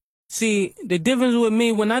See, the difference with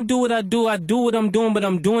me, when I do what I do what I'm doing, but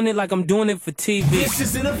I'm doing it like I'm doing it for TV. This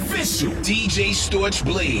is an official DJ Storch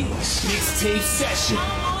Blaze mixtape session.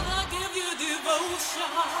 I wanna give you devotion.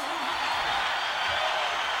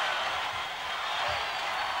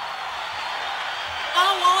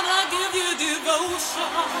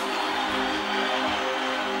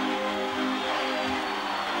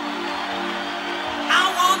 I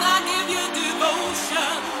wanna give you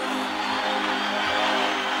devotion.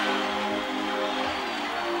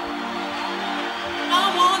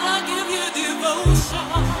 I wanna give you devotion.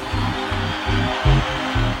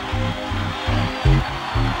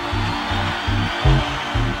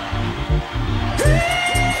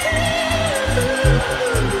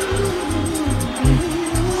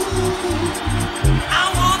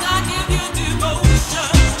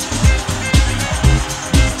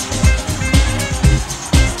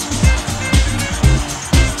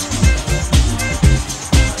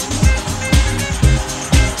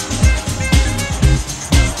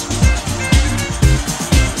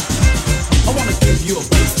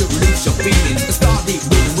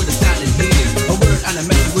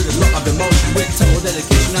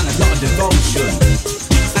 Dedication and a lot of devotion.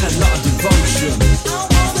 And a lot of devotion.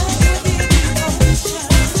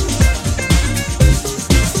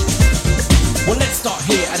 Well, let's start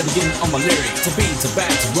here at the beginning of my lyric. To be, to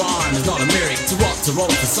bad, to rhyme is not a lyric. To rock, to roll,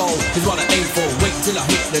 to soul is what I aim for. Wait till I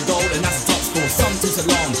hit the goal, and that's the top score. Some too so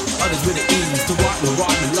long, others with the ease. To write with a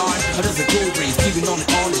rhyme line, others a cool breeze. Keeping on and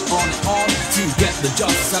on and on and on to get the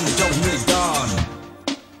justice and the job's really done.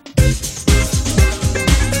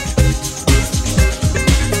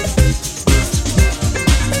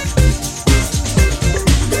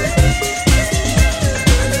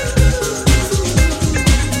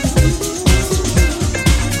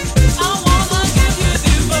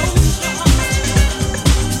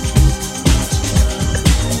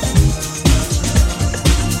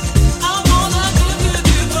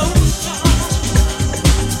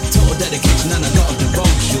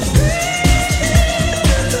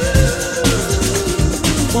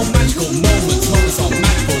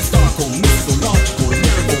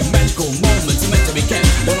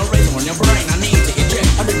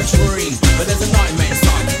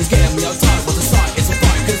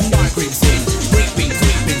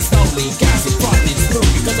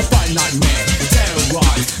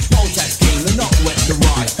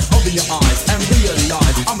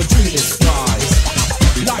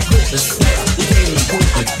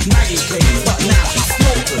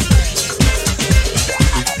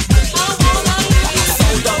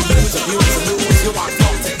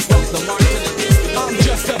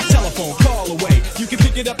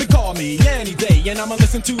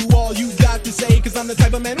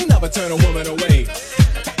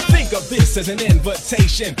 As an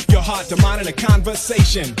invitation, your heart to mine in a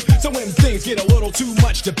conversation. So when things get a little too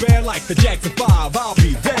much to bear, like the Jackson 5, I'll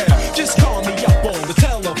be there. Just call me up on the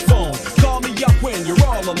telephone. Call me up when you're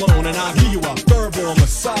all alone, and I'll give you a verbal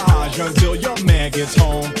massage until your man gets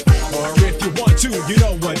home. Or if you want to, you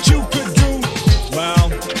know what you could do? Well,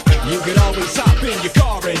 you can always hop in your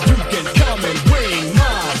car and you can come and ring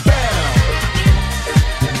my bell.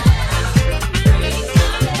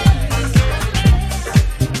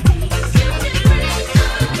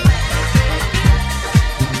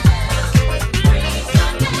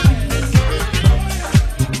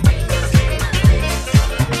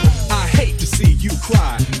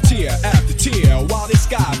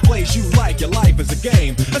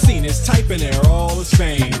 Game. I seen his type and they're all the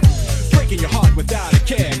same. Breaking your heart without a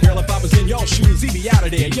care. Girl, if I was in your shoes, he'd be out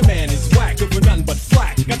of there. Your man is whack, good for nothing but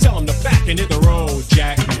flack. I tell him to back and hit the road,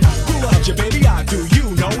 Jack. Who loves you, baby? I do.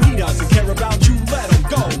 You know he doesn't care about you. Let him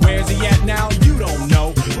go. Where's he at now? You don't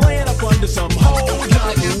know. Laying up under some hole.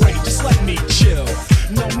 Not wait, just let me chill.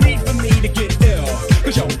 No need for me to get ill.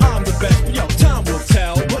 Cause yo, I'm the best. Yo, time will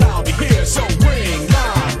tell. But I'll be here, so ring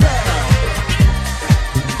my bell.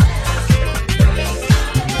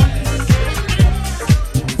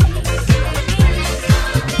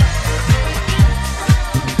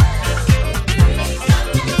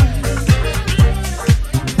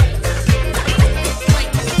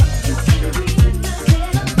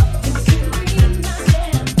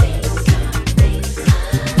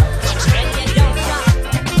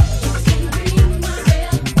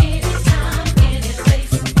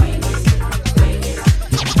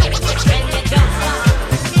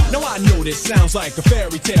 Sounds like a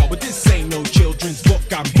fairy tale, but this ain't no children's book.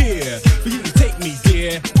 I'm here for you to take me,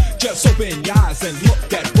 dear. Just open your eyes and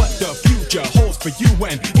look at what the future holds for you.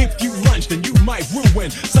 And if you lunge, then you might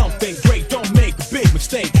ruin something great. Don't make a big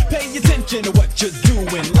mistake. Pay attention to what you're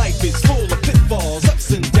doing. Life is full of pitfalls,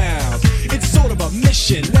 ups and downs. It's sort of a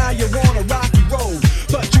mission. now you're on a rocky road,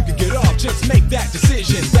 but you can get off, just make that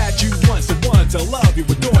decision that you want someone to love you,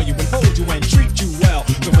 adore you, and hold you, and treat you well.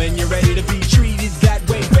 So when you're ready to be treated that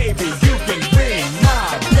way, baby, you can ring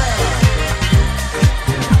my bell.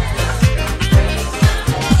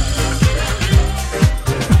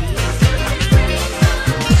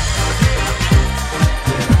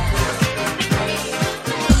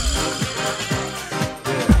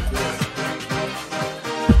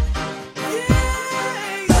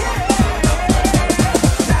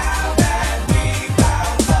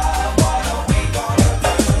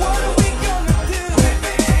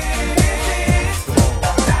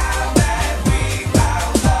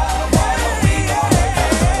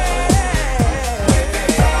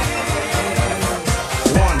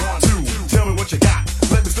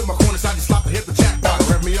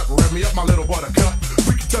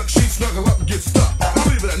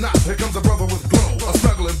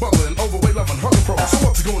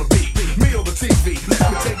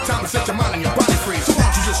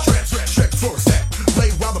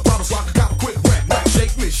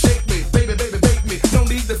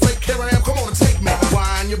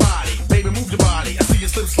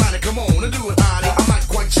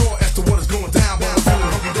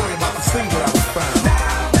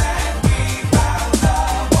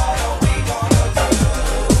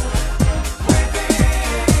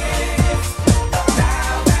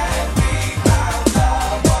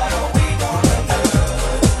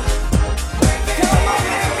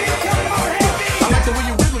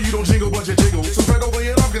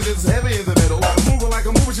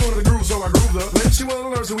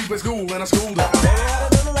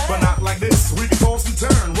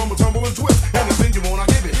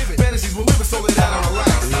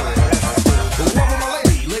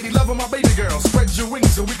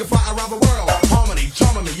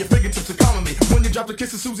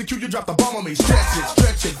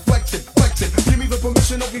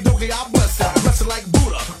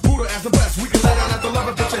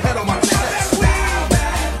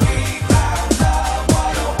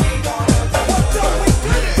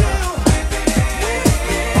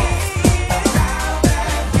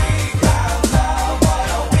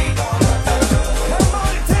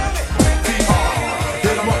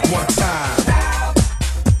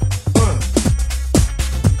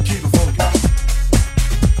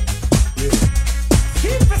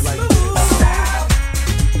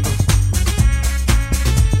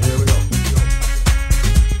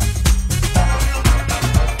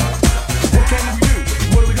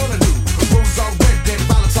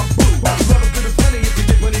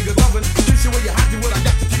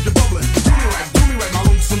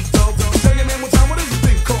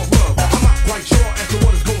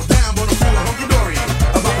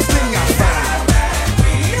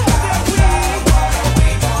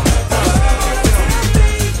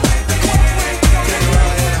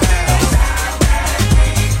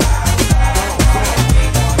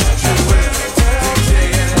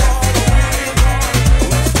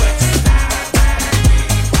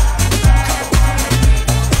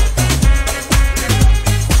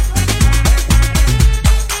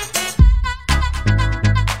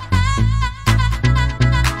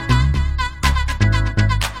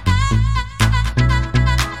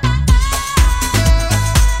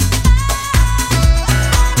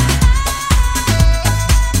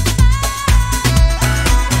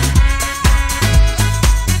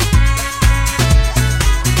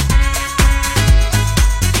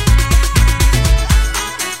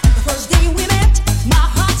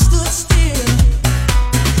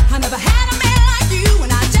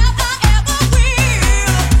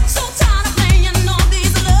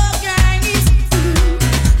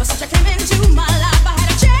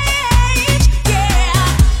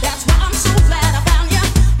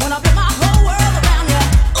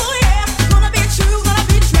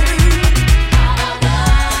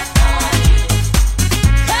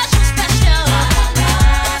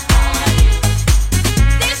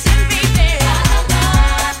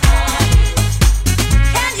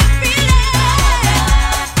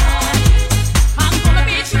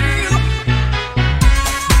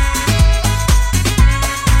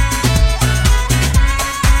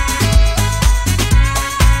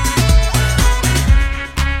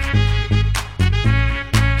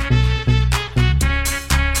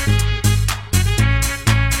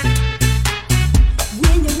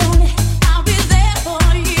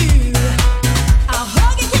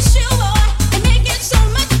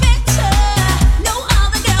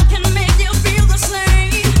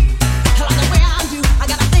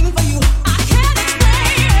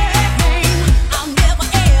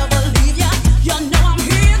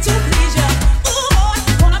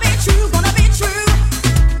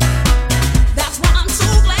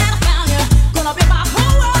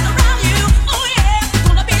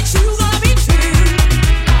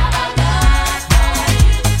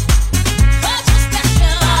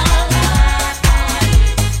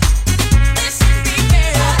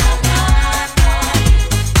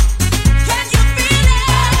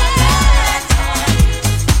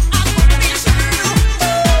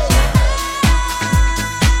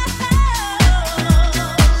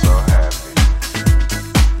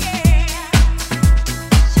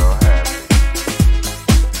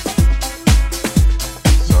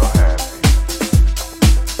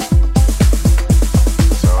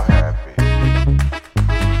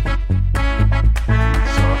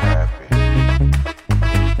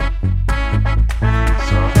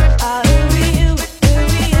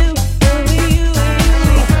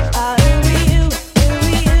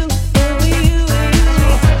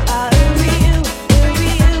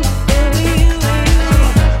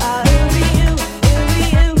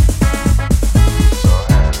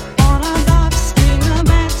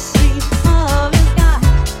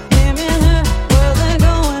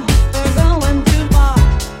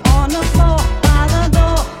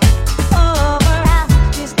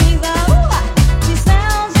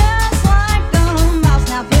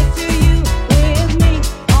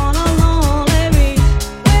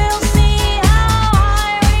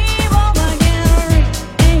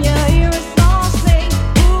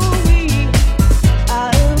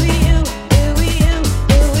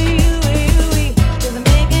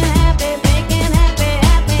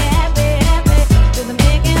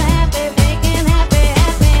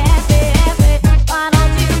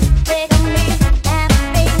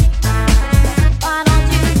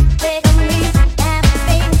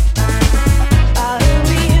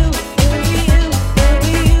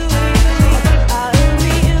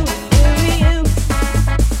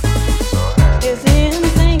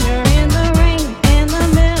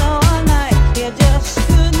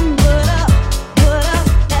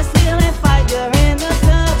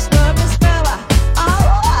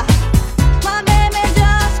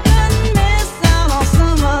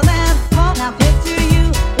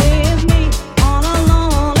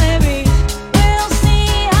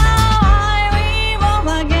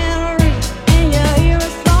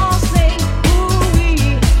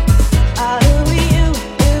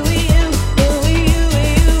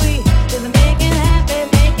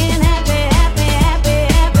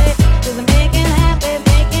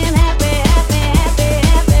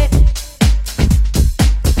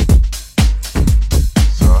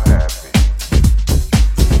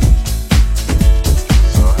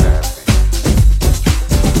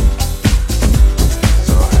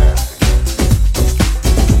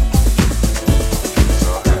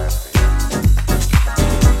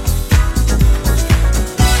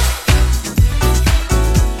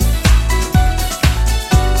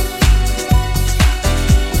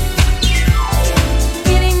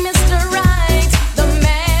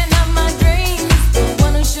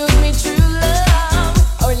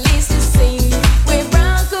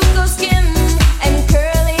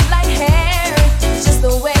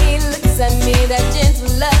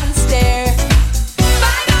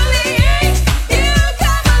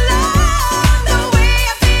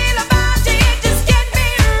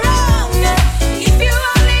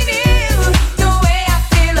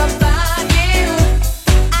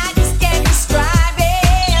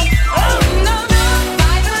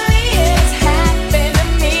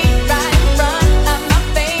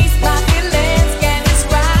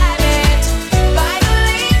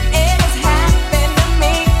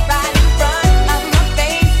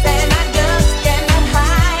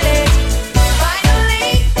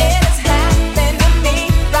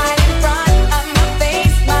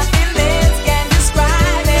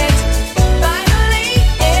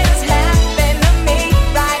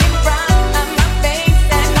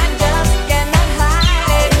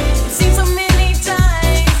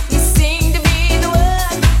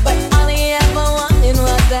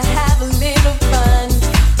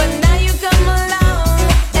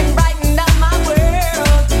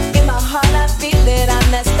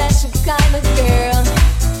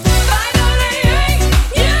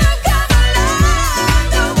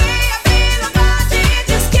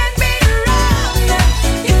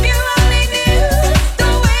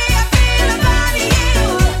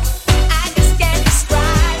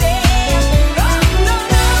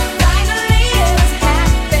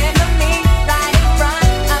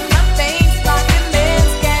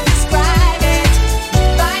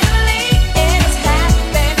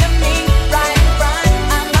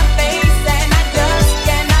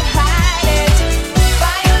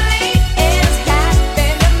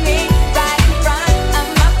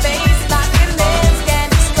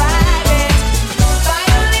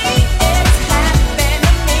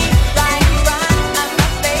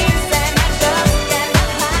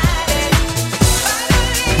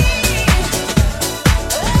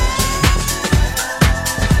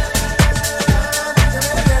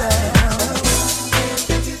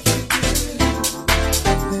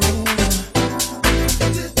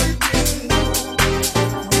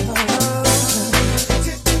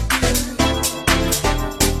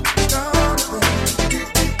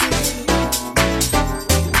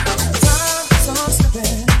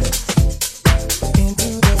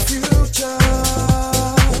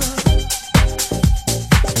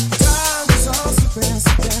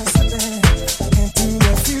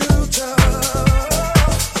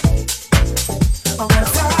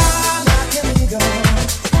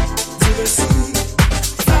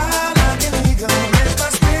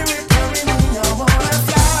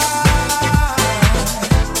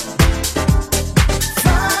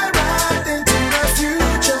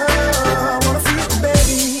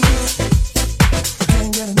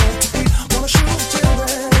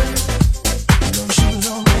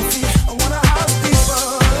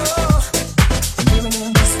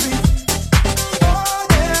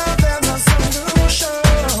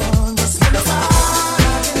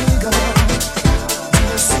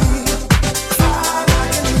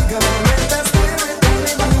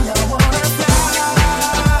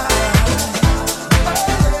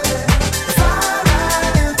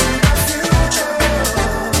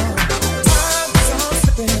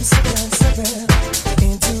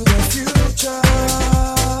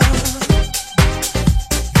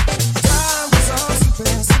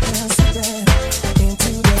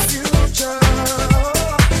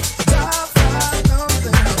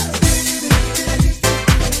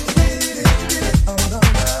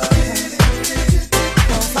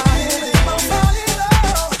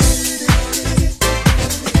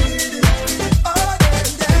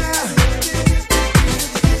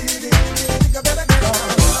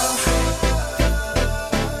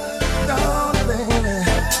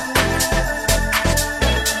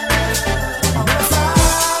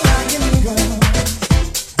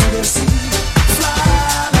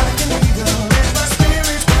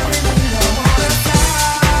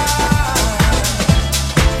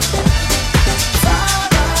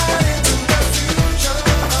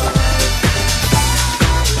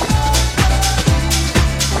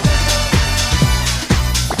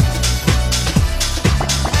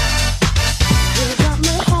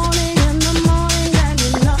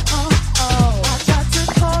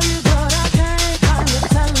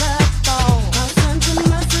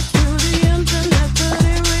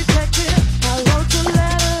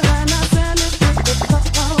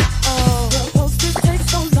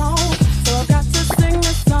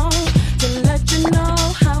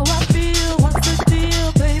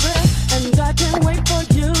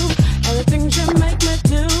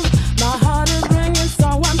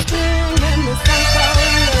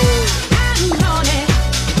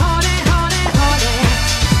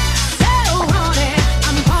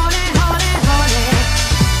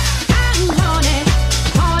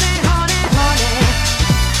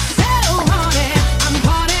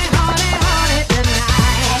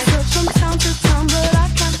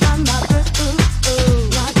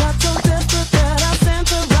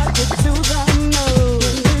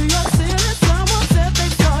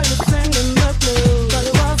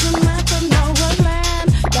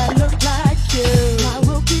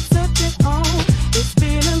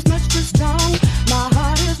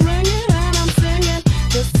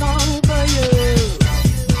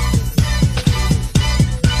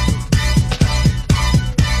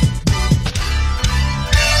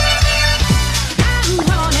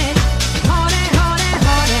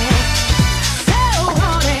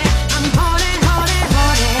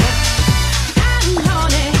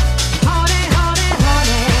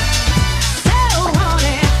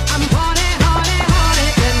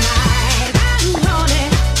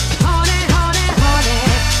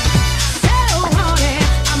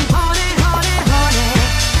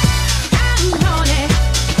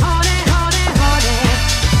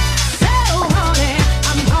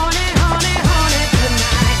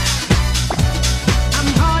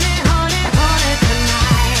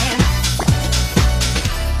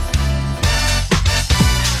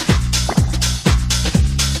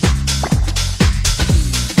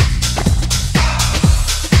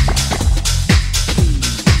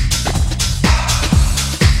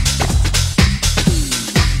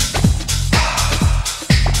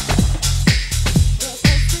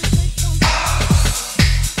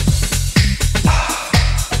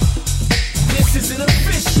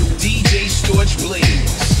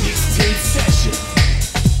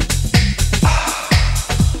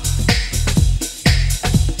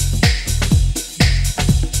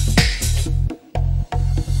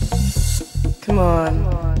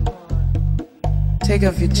 Take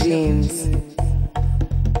off your jeans.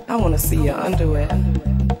 I want to see your underwear.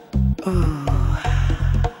 Oh.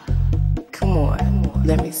 Come on,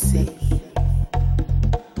 let me see.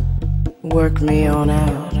 Work me on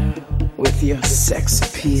out with your sex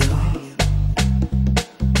appeal.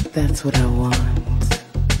 That's what I want.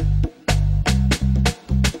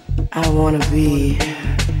 I want to be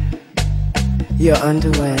your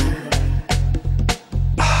underwear.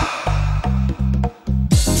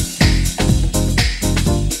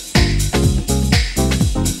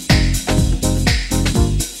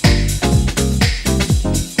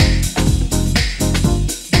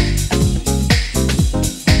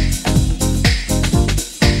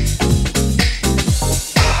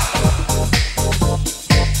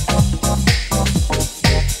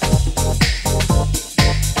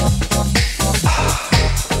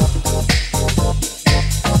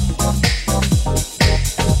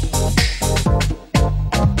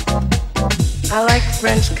 I like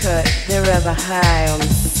French cut, they're rather high on the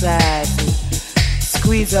sides and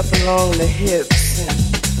squeeze up along the hips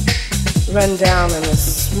and run down in a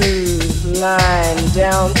smooth line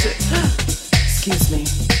down to, excuse me.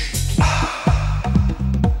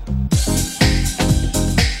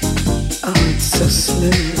 Oh, it's so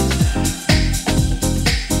smooth.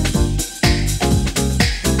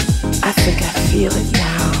 I think I feel it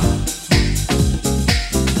now.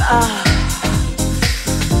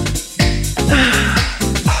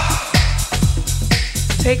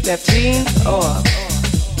 Take that jeans off.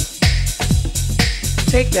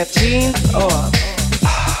 Take that jeans off.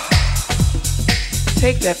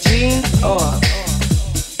 Take that jeans off.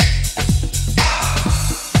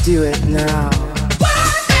 Do it now.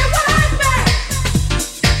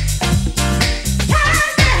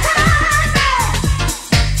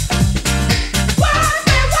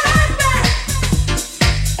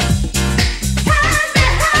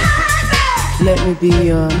 Let me be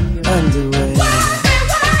your underwear.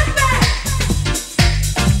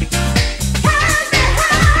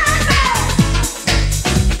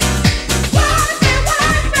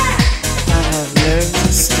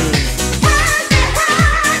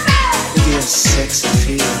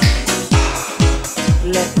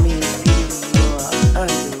 Let me be your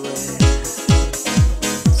underwear,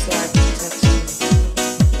 so I can touch you.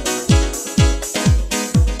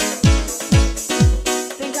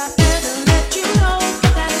 Think I better let you know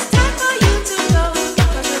that it's time for you to go,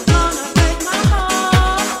 'cause you're gonna break my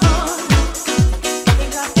heart.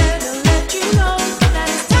 Think I better let you know that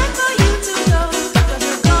it's time for you to go, 'cause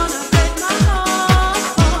you're gonna break my heart.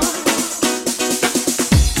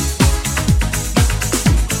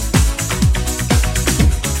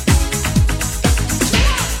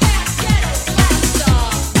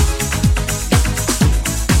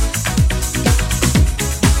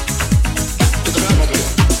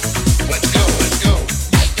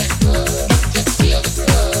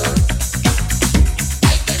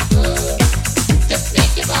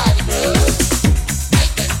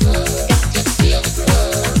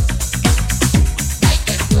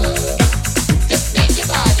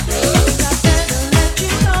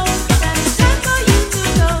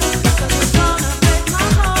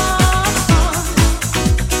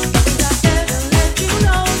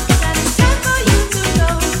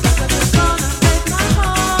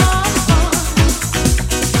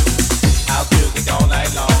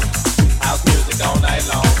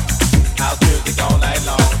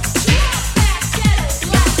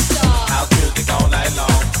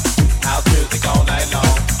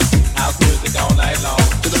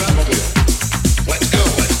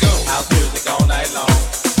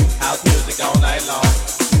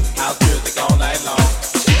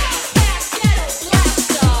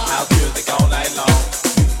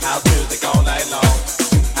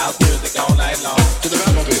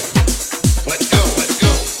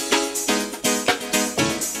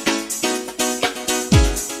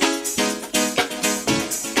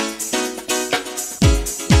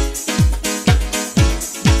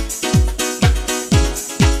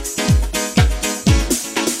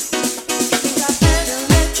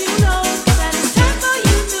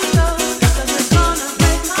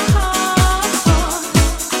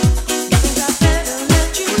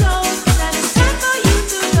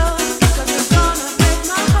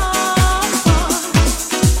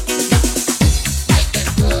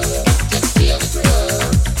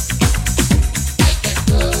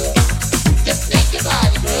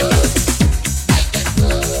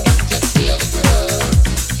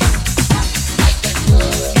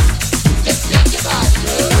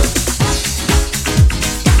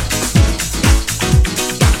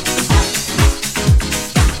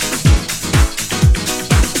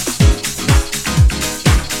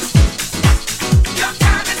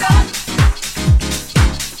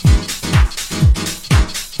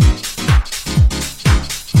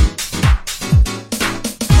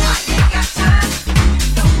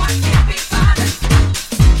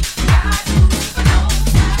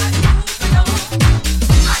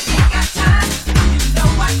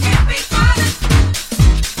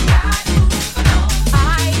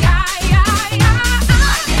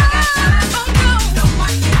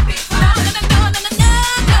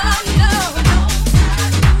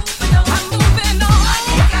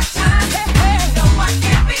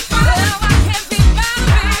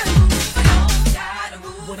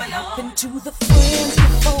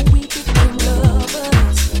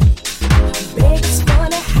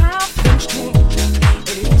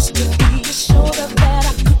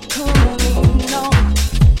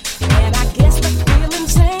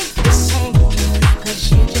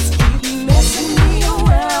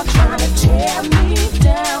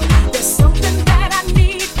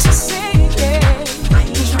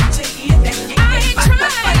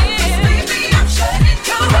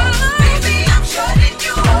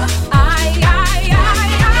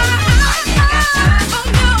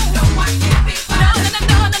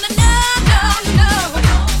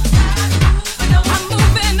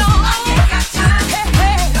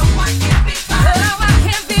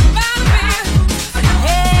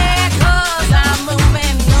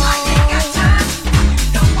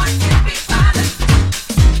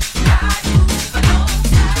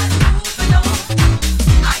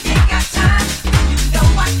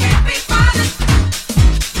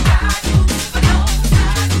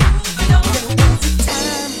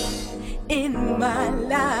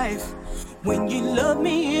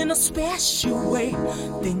 in a special way.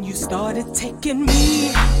 Then you started taking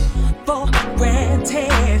me for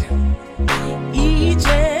granted each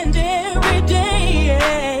and every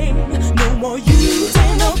day. No more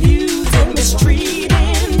using, abusing,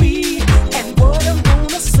 mistreating me. And what I'm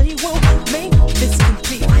gonna say won't make this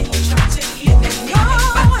complete. I ain't trying to hear that.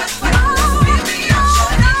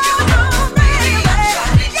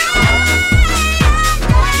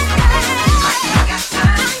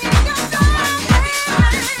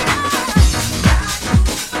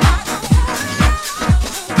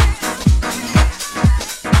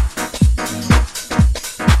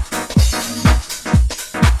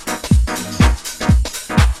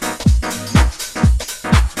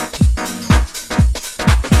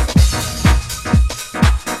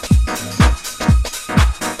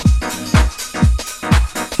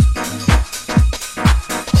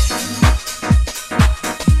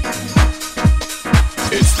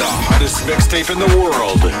 Mixtape in the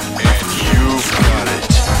world, and you've got it.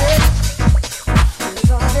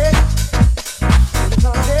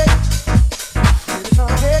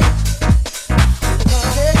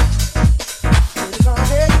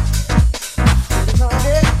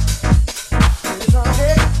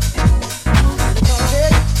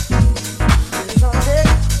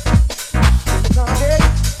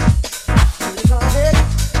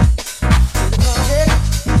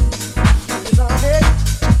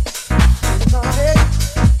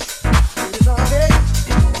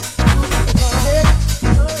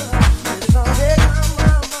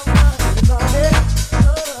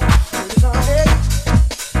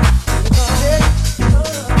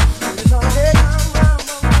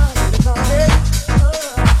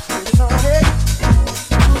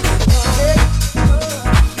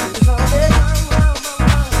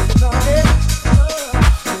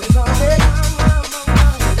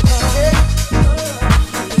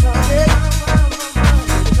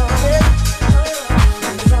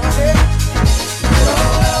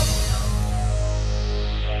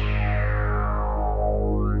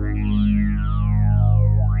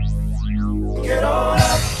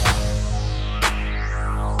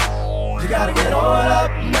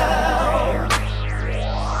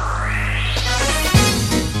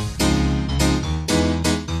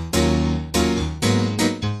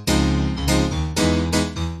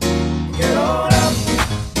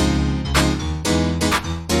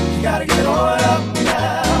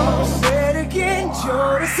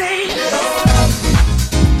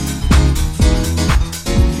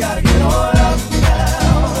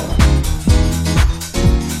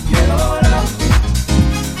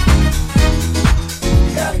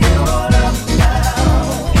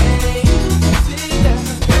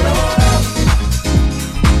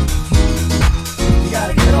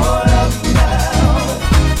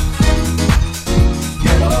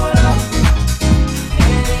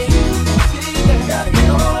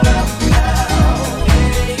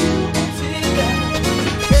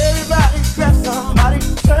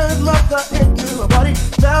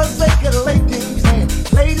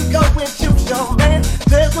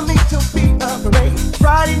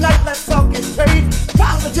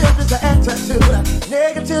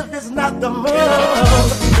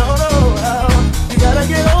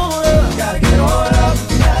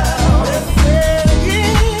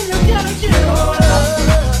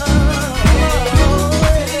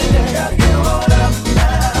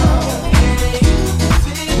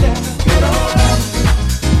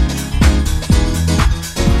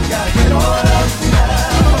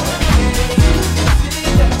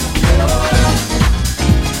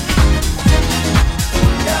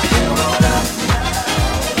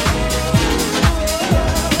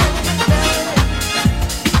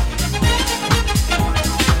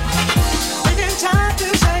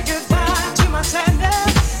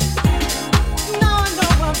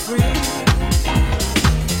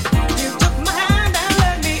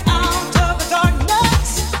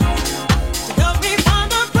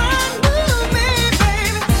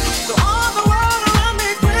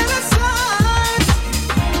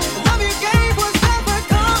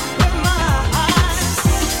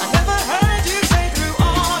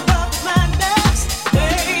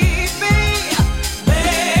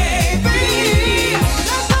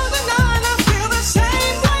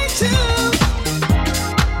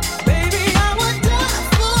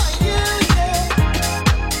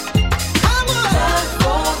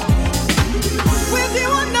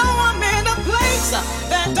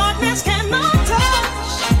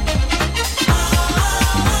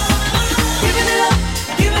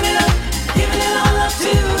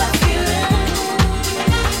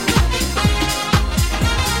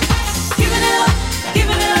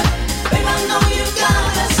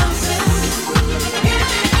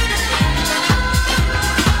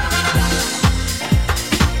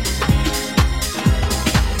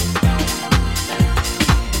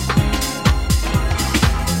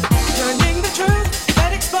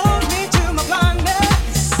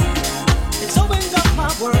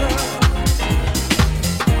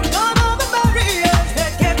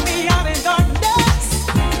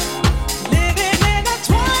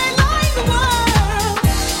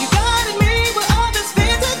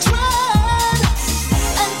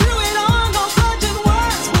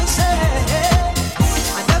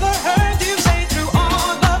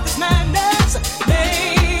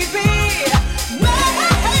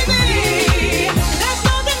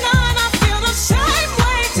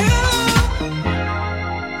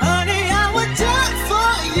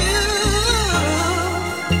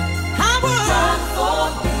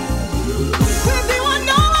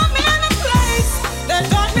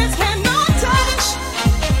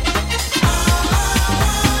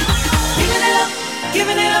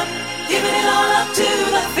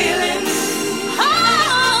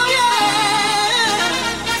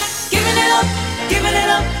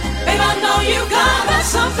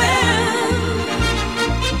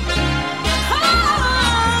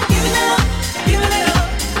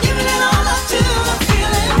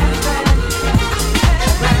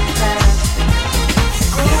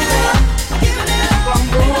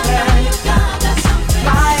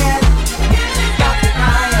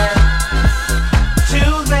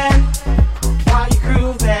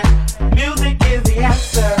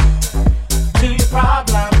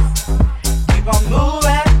 Keep on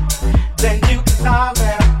moving, then you can solve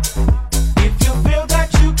it.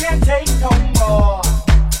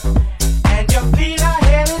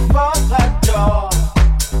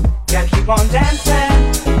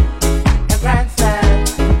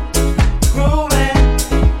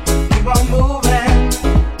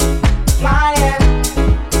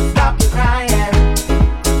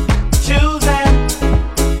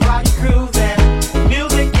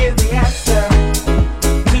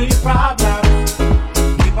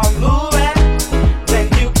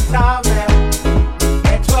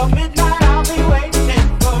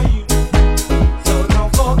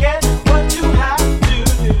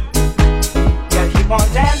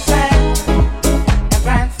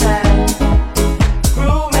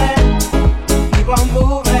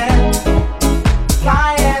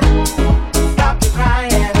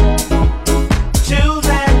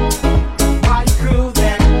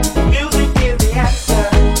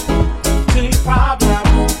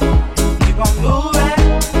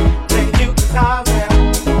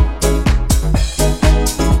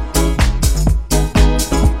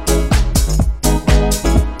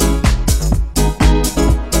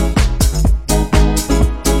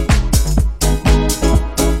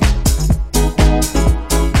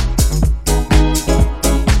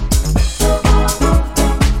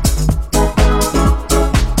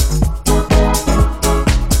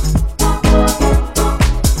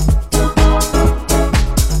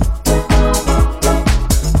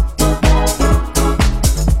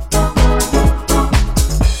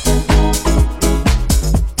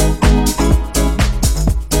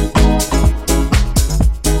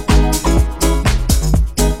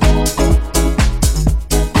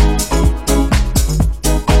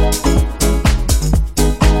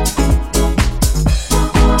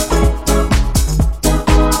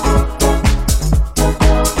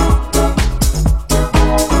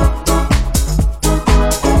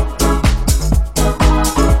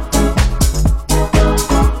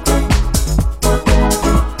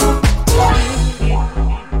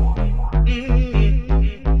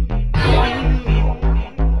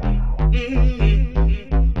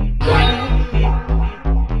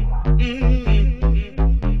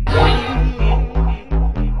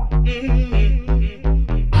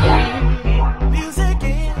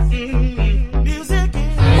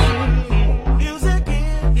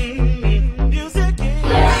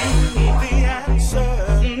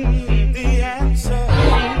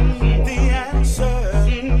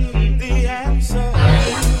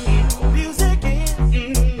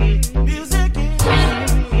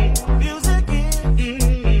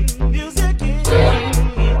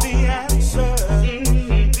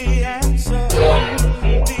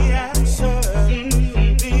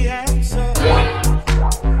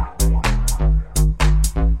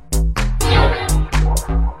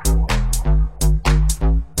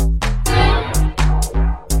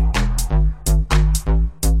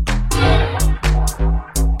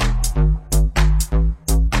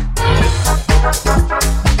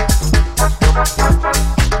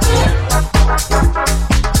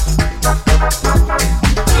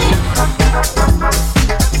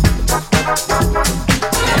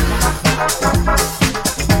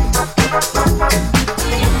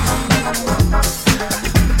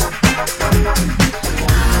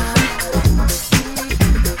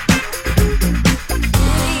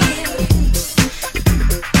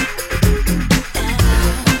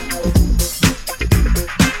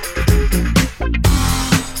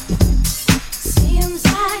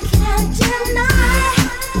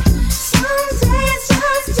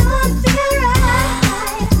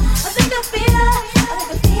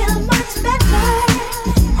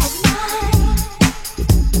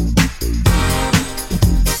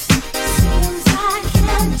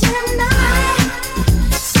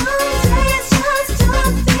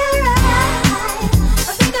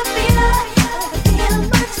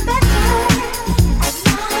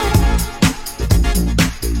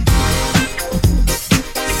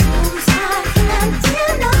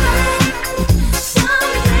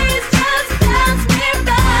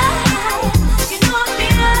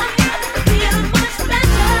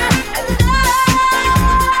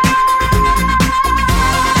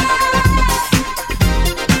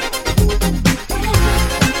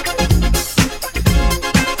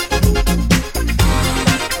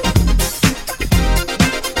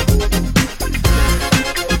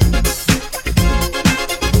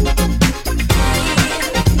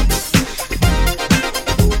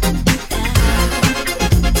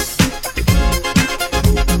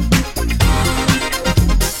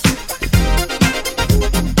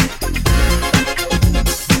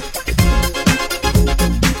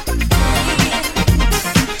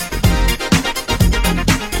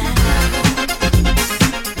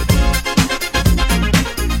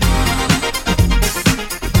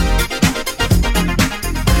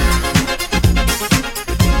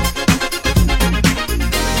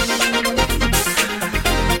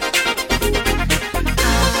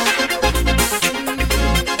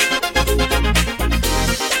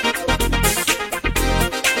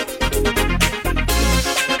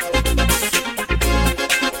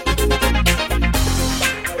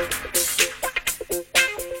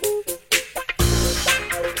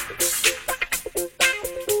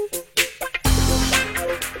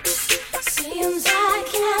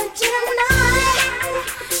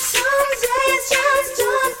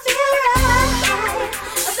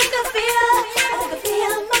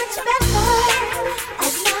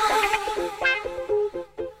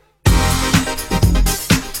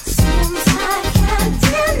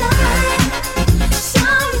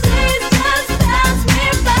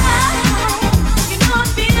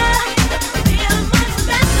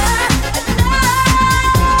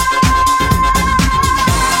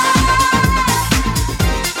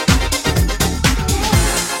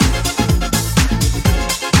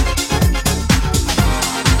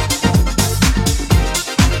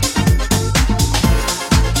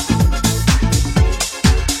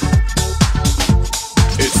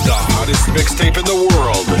 mixtape in the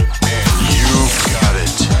world, and you've got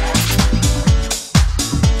it.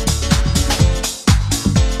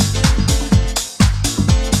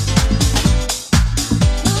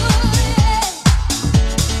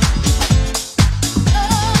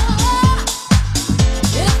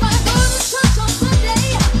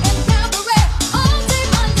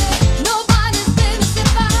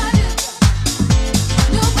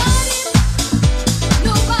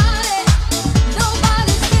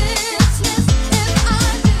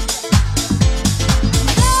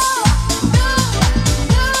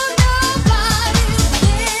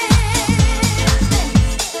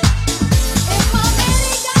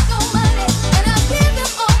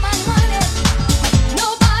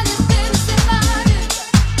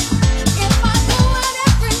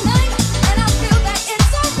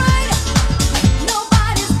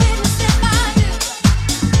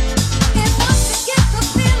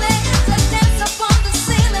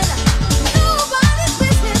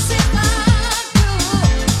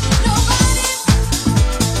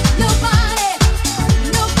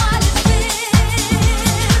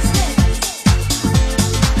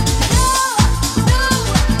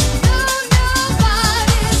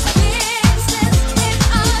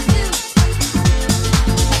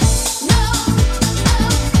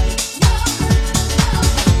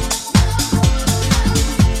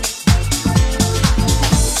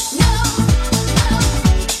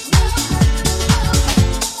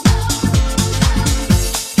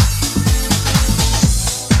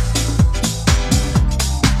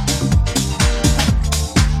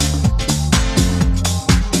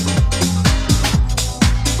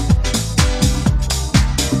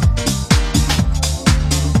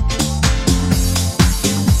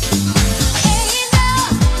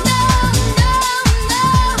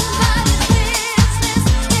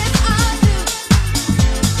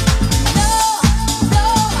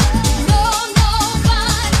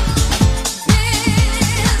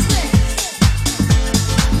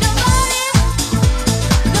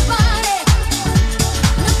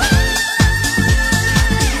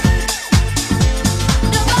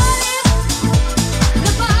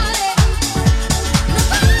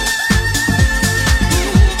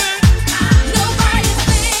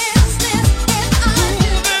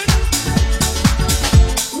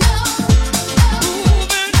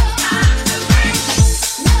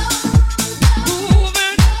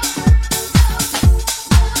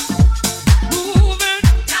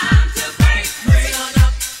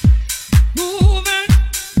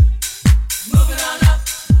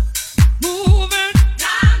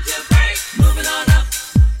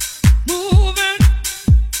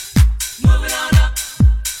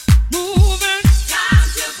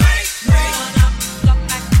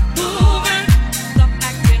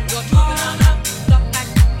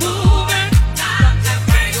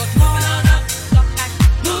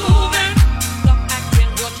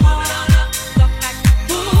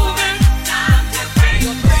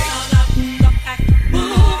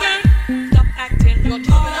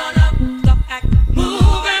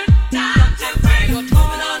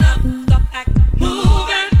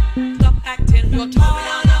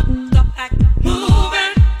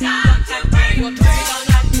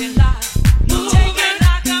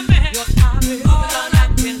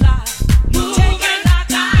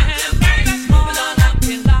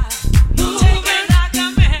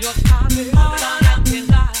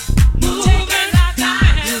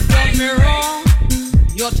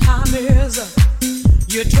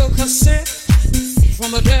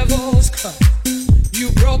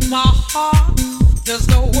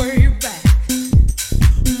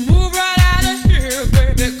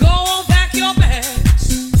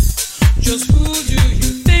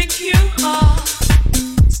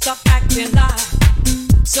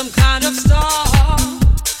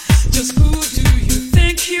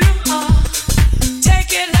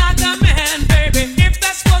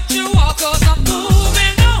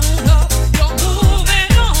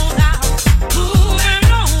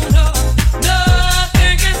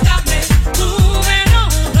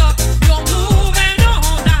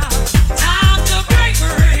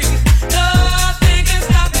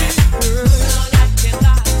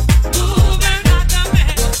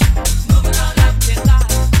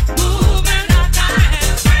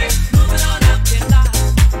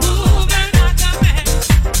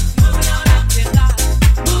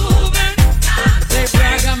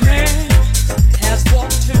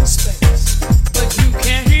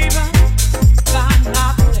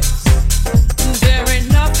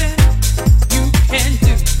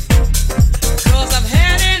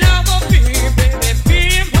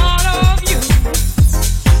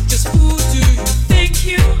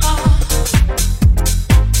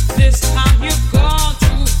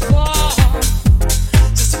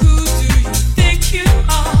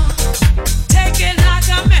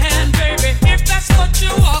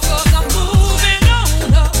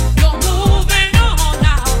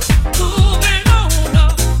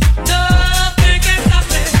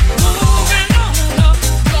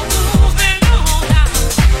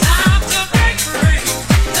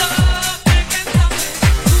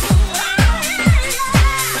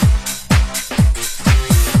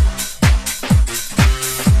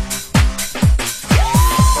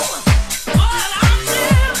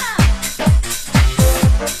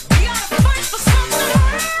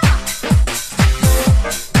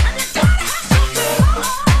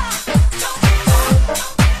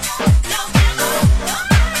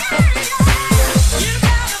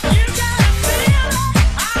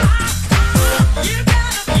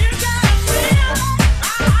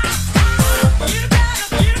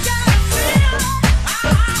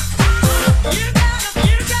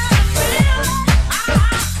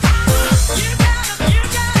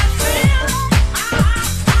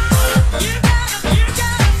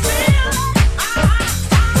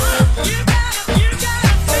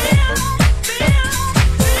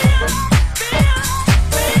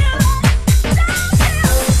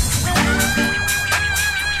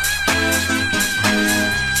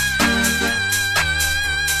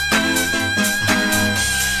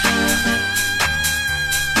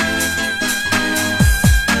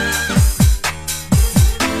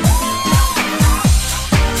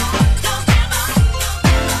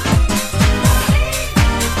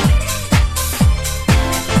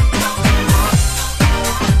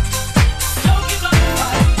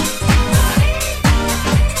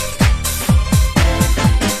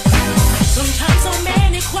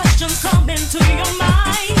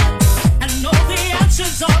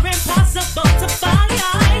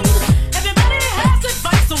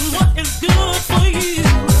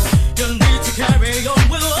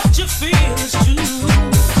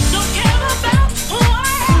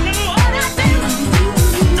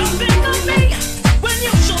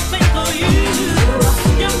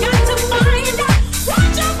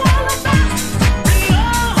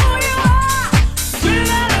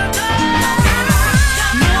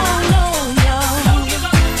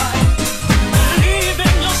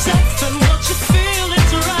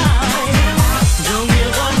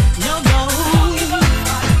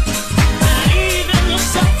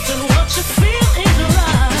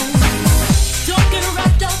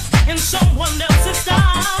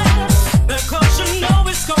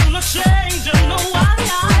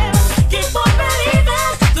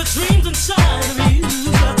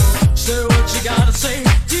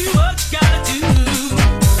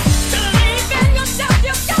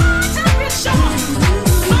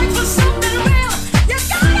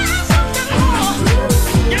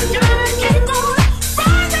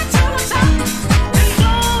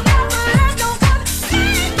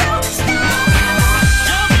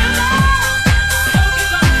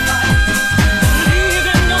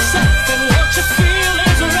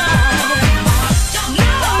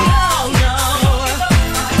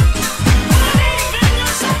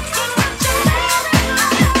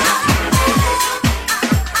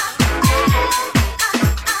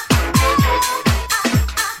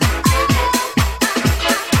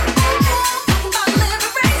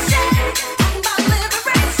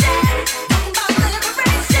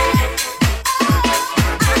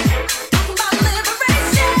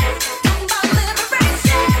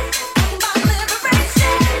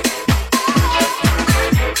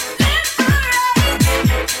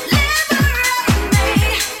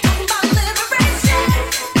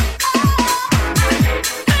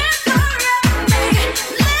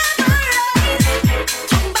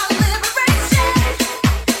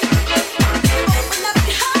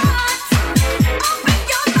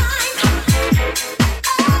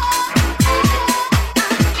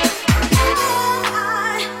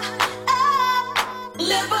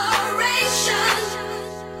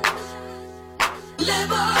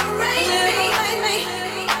 Liberate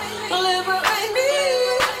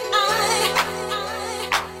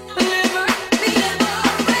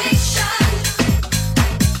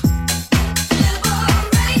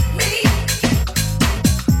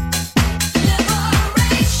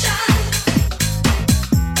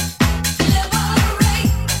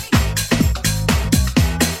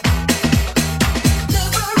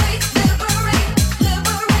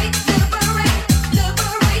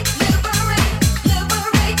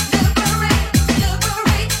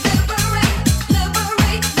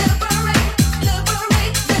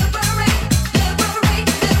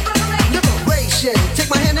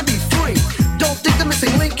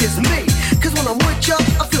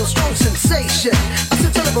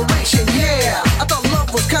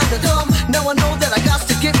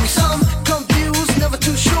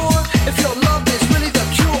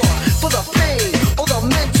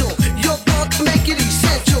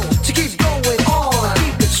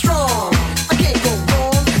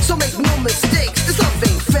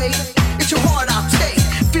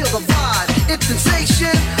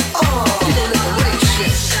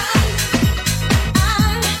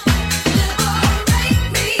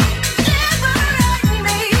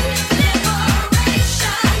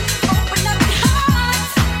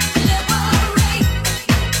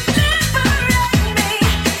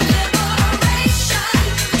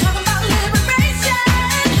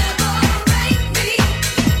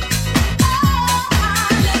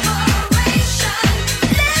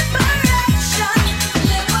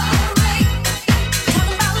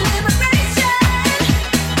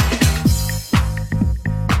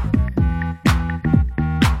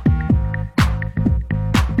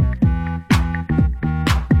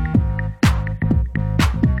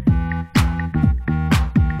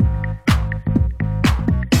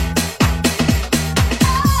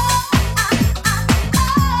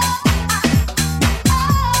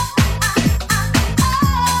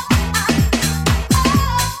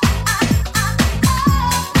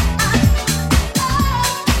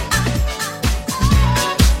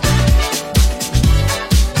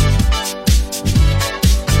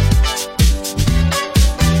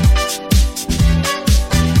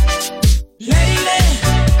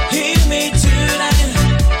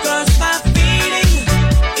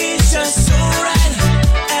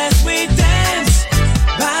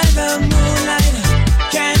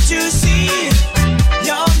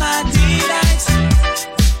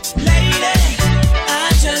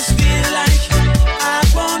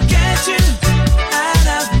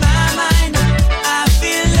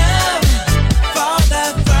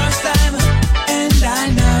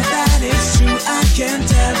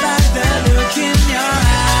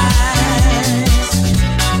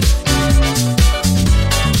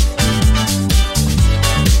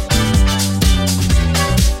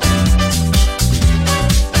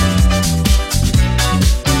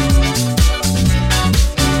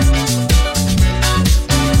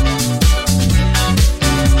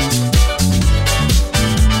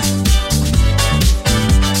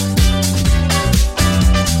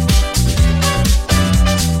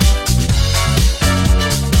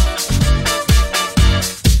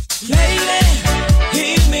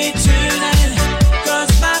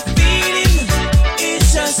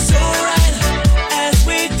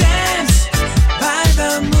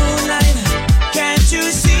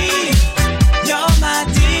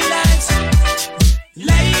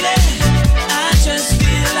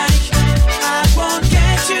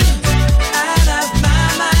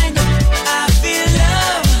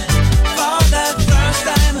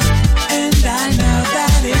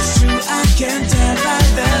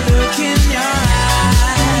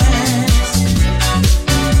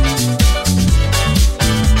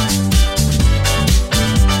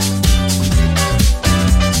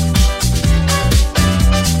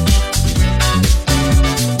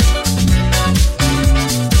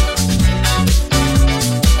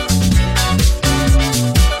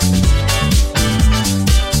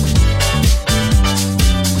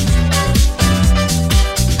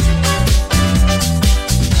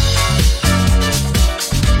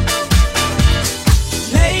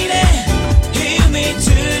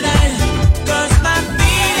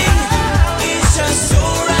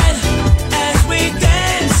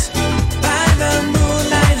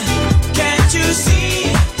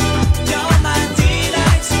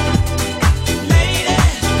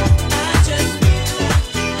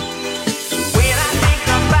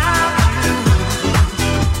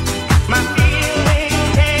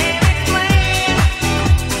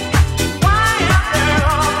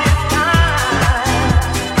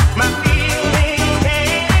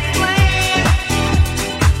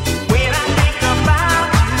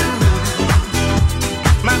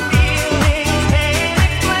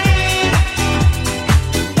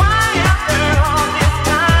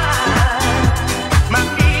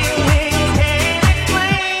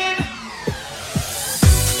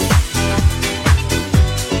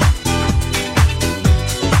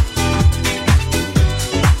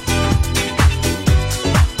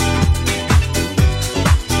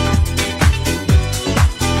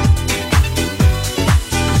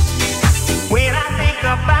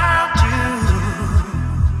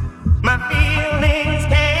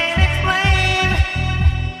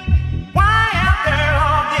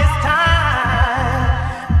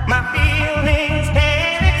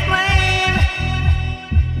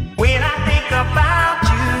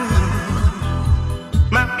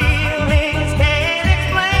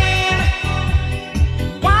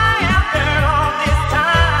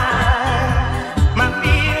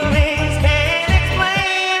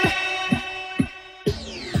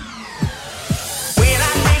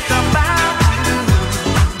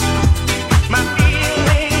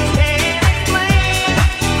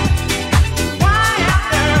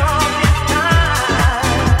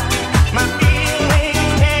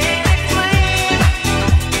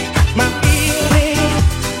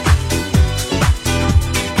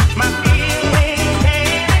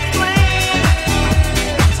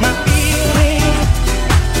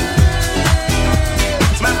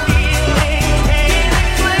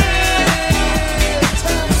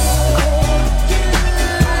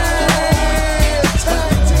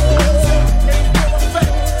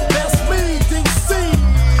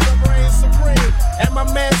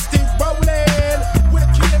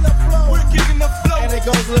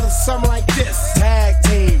something like this. Tag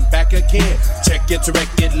team, back again. Check it,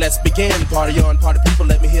 direct it, let's begin. Party on, party people,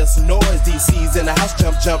 let me hear some noise. DC's in the house,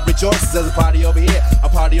 jump, jump, rejoices. There's a party over here, a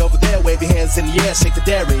party over there. Wave your hands in the air, shake the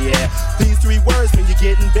dairy, yeah. These three words mean you're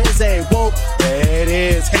getting busy. Whoop, there it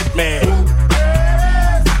is, Hitman.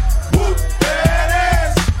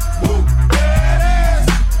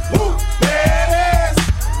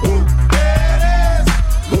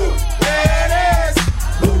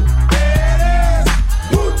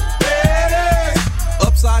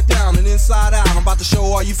 Inside out, I'm about to show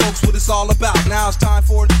all you folks what it's all about. Now it's time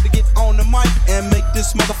for it to get on the mic and make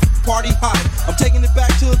this motherfucking party hot. I'm taking it back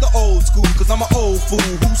to the old school, cause I'm an old fool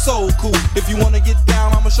who's so cool. If you wanna get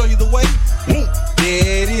down, I'ma show you the way.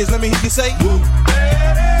 There it is, let me hear you say. Come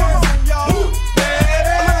on, y'all.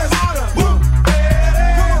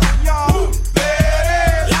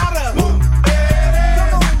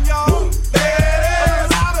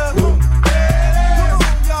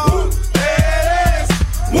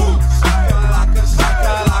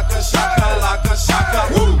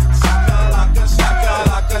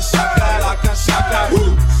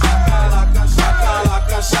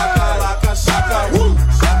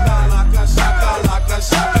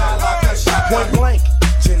 Point blank,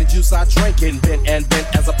 gin and juice I drink and bent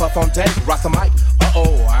as I puff on dank. Rock the mic,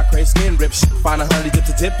 uh-oh, I crave skin rip shit. Find a honey dip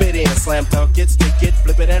to dip it in. Slam dunk it, stick it,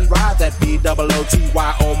 flip it and ride that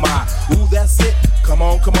B-double-O-T-Y, oh my. Ooh, that's it, come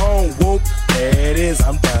on, whoop. There it is,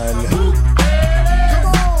 I'm done. Come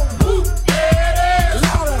on, whoop.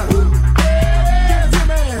 Louder. Give it to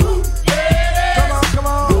me. Come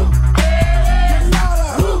on. Get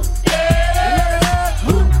louder.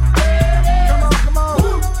 Come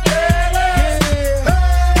on.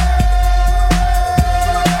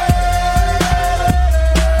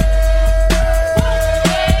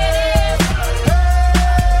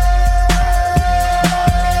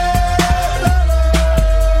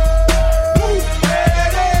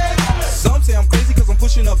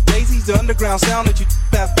 The underground sound that you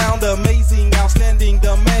have found amazing, outstanding,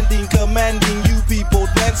 demanding, commanding, you people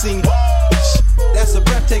dancing. That's a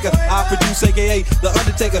breath taker. I produce, aka The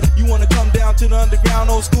Undertaker. You wanna come down to the underground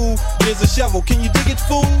old school? Here's a shovel. Can you dig it,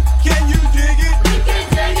 fool? Can you dig it?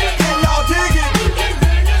 Can y'all dig it?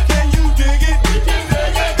 Can you dig it?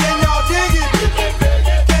 Can y'all dig it?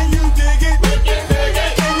 Can you dig it?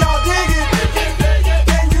 Can y'all dig it?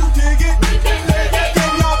 Can you dig it?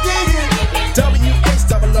 Can y'all dig it?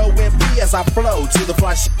 W-H-O-O-M-P as I flow to the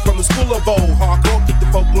fly shit from the school of old. Hardcore, kick the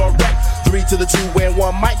folklore wreck. 3 to the 2 and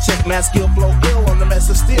 1 mic check. Mass skill flow ill on the mess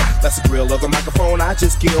of steel. That's the grill of the microphone I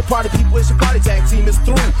just killed. Party people, it's your party tag team is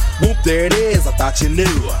through. Whoop, there it is, I thought you knew.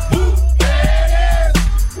 Whoop, there it is.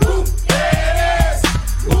 Whoop, there it is.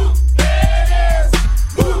 Whoop, there it is.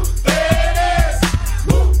 Whoop, there it is.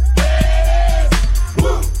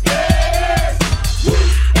 Whoop, there it is. Whoop,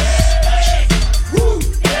 there it is. Whoop,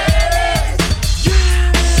 there it is.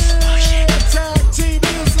 Yeah, tag team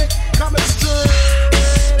music coming straight.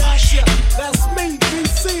 That's me,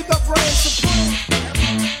 DC, the brand supreme.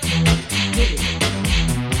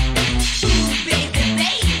 Ooh, baby,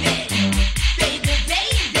 baby, baby,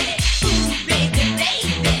 baby.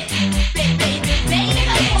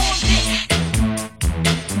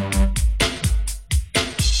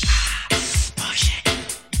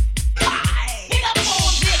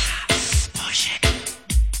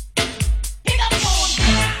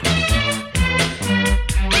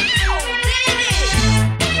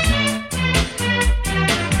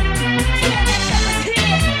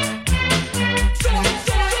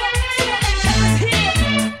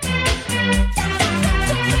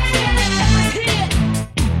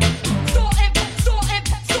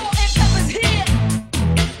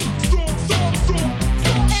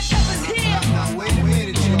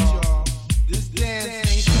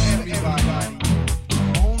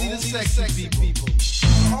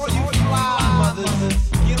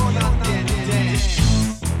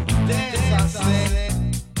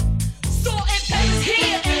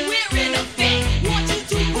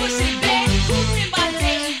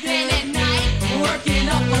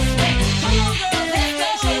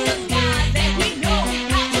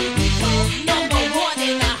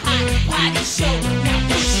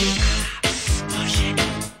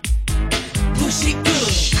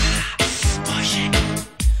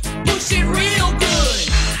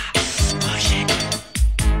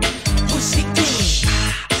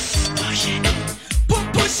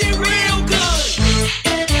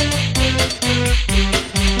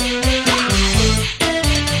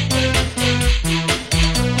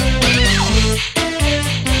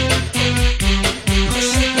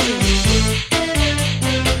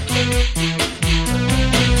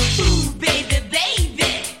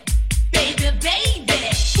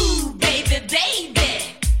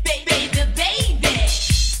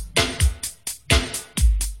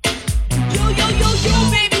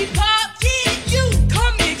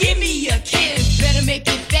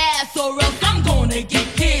 wanna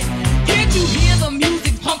get pissed. Can't you hear the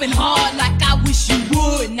music pumping hard like I wish you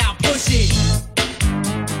would? Now push it.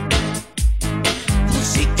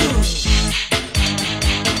 Push it good.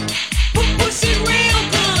 Push it real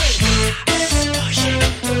good. Push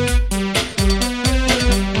it.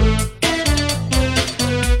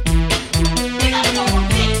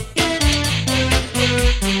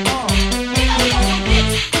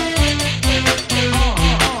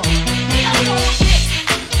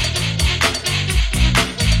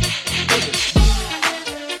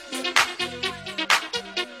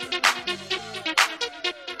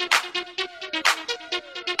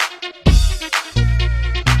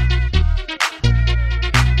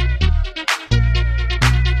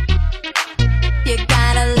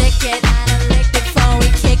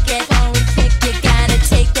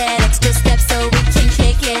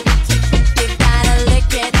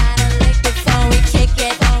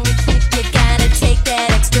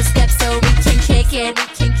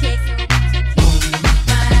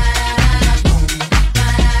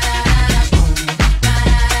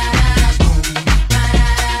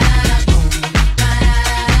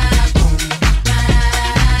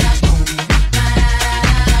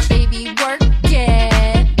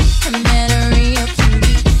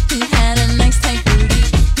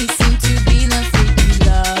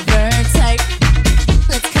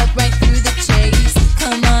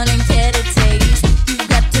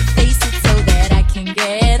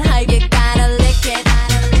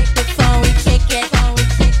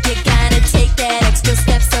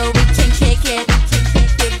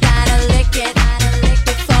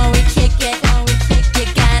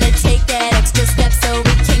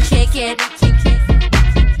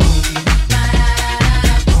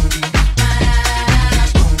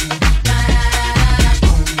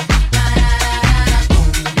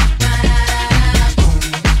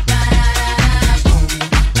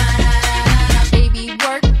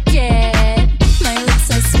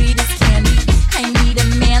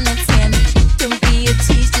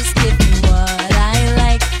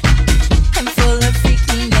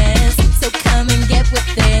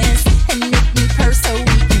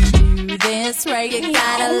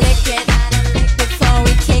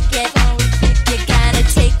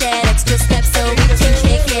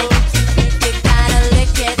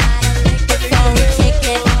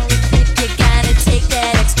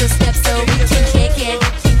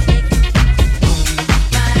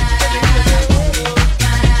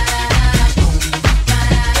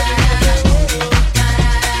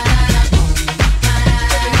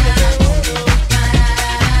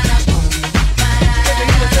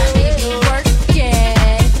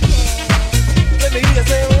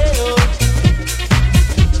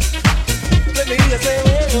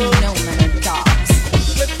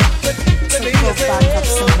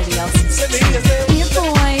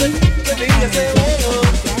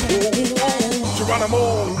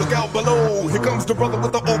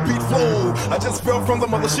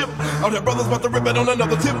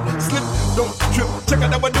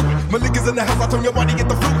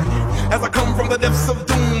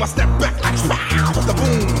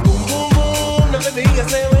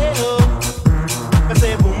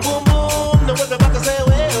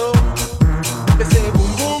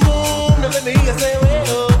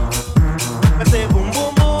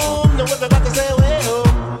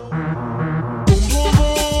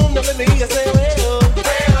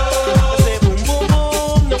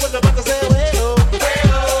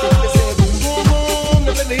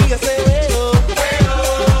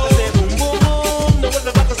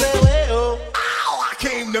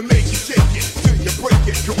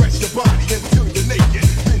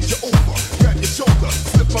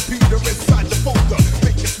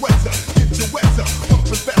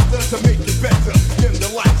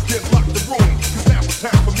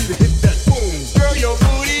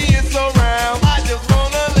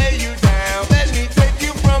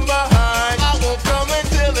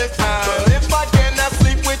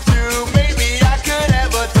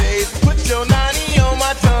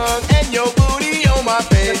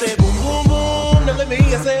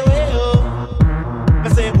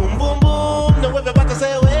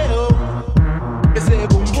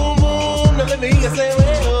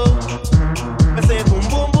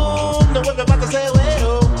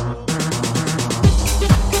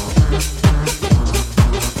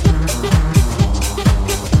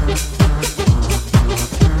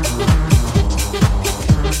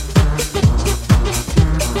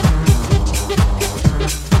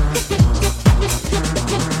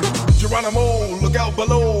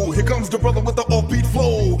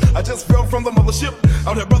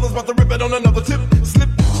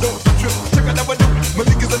 My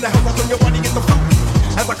niggas in the house, I turn your body, get the flow.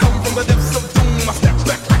 As I come from the depths of doom, I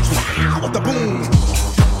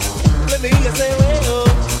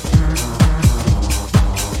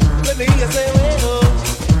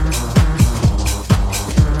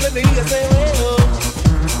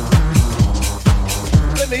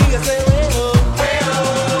me hear you say, well,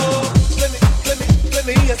 let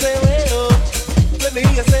me hear you say, well, let me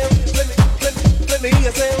hear you say, let me hear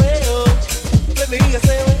you say, well, let me hear you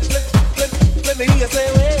say, let me hear you say,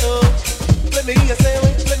 well, let me hear you say,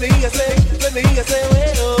 let me hear you say, let me hear you say,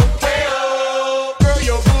 well, girl,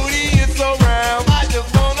 your booty is so round, I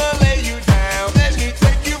just wanna lay you down, let me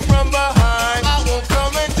take you from behind, I won't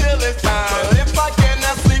come until it's time, but if I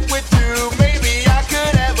cannot sleep with you, maybe I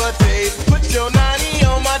could have a taste, put your 90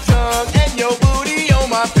 on my tongue, and your booty on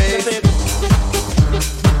my face.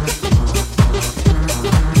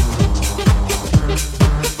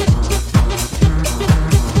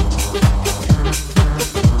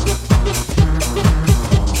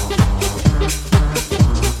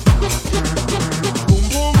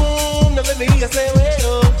 I say,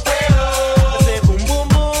 well, I say, boom, boom,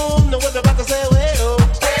 boom. Know what I'm about to say, well,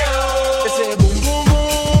 I say, boom, boom,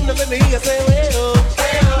 boom. Now let me hear you say, well,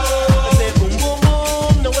 I say, boom, boom,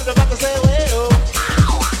 boom. Know what I'm about to say, well.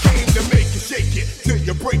 Came to make you shake it till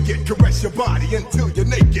you break it, caress your body until you're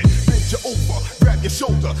naked. Bend you over, grab your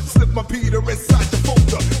shoulder, slip my Peter inside the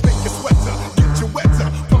folder, make you sweater, get you wetter,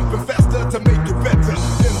 pumping faster to make it better.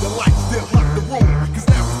 Then the lights still lock the room, 'cause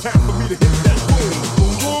now it's time for me to hit that boom.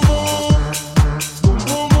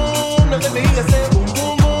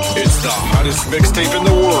 It's the hottest mixtape in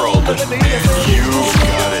the world, and you've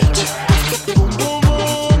got it.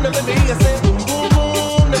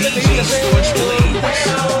 DJ Storch Blaze.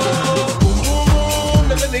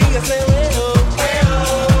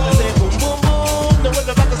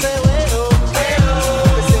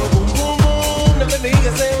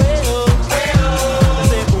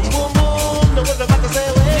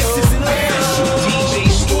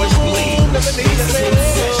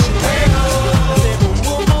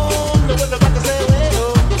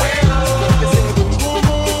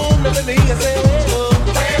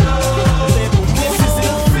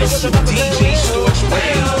 This is